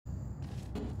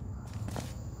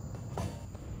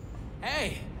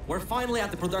Hey, we're finally at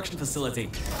the production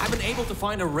facility. I've been able to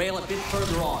find a rail a bit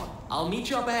further on. I'll meet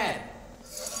you up ahead.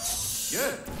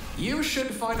 Good. You should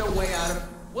find a way out of...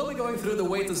 We'll be going through the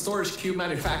weighted storage cube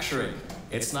manufacturing.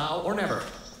 It's now or never.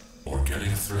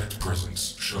 Organic threat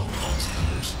presence shown on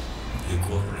scanners.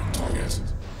 Inquiring target.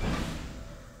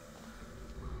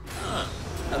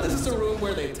 Now this is the room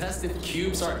where they test if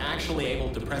cubes are actually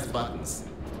able to press buttons.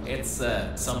 It's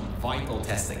some vital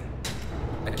testing.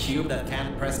 A cube that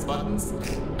can't press buttons?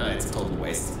 It's a total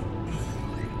waste.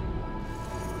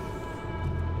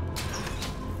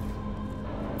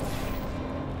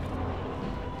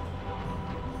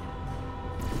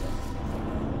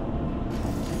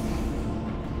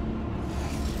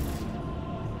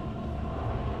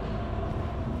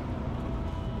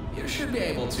 You should be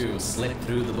able to slip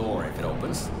through the door if it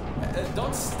opens.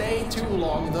 Don't stay too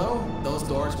long though. Those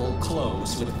doors will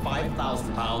close with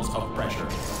 5,000 pounds of pressure.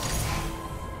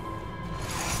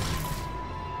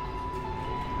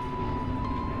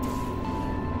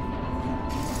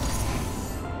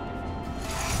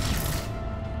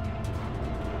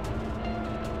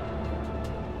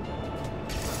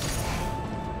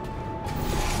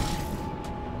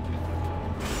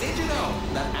 Did you know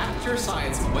that Aperture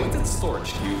Science weighted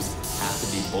storage cubes have to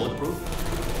be bulletproof?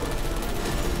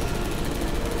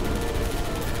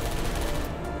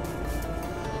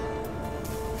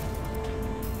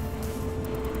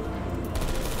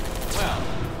 Well,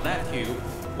 that cube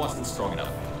wasn't strong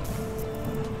enough.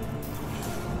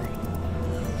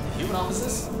 The human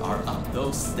offices are up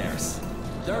those stairs.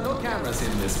 There are no cameras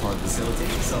in this part of the facility,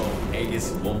 so Aegis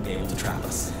won't be able to trap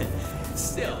us.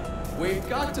 Still, we've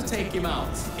got to take him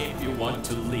out if you want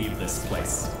to leave this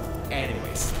place.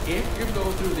 Anyways, if you go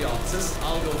through the offices,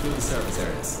 I'll go through the service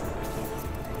areas.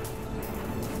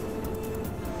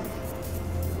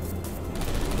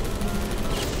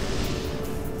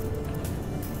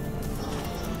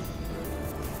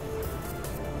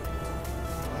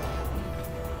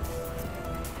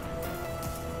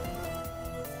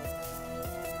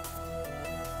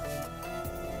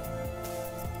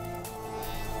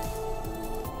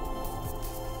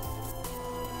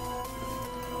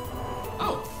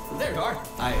 There you are.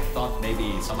 I thought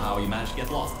maybe somehow you managed to get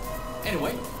lost.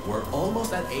 Anyway, we're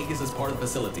almost at Aegis' part of the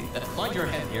facility. Mind your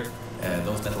head here.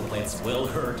 Those metal plates will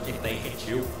hurt if they hit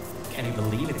you. Can you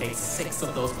believe it takes 6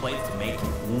 of those plates to make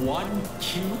 1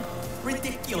 cube?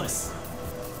 Ridiculous!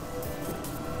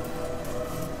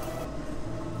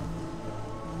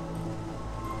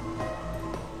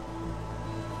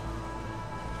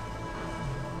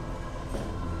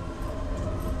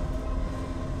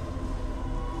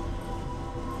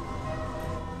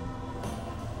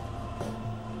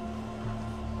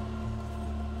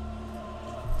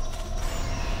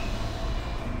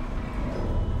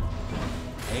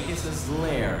 Aegis'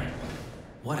 lair.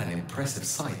 What an impressive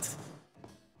sight.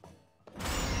 The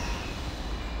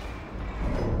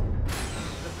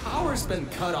power's been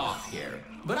cut off here,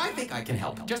 but I think I can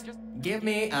help. Just give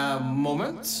me a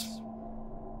moment.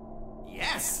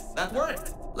 Yes, that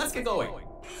worked. Let's get going.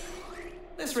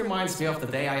 This reminds me of the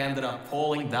day I ended up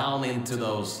falling down into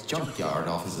those junkyard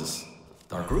offices.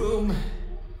 Dark room,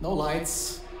 no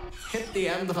lights, hit the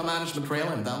end of a management rail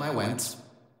and down I went.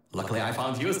 Luckily, I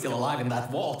found you still alive in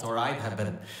that vault, or I'd have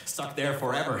been stuck there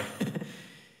forever.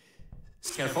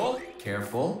 Careful,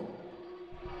 careful.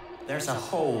 There's a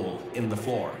hole in the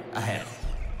floor ahead.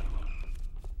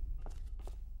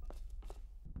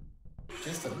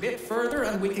 Just a bit further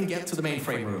and we can get to the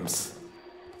mainframe rooms.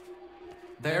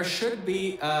 There should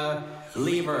be a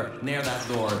lever near that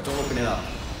door to open it up.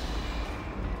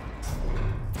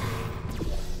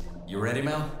 You ready,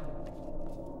 Mel?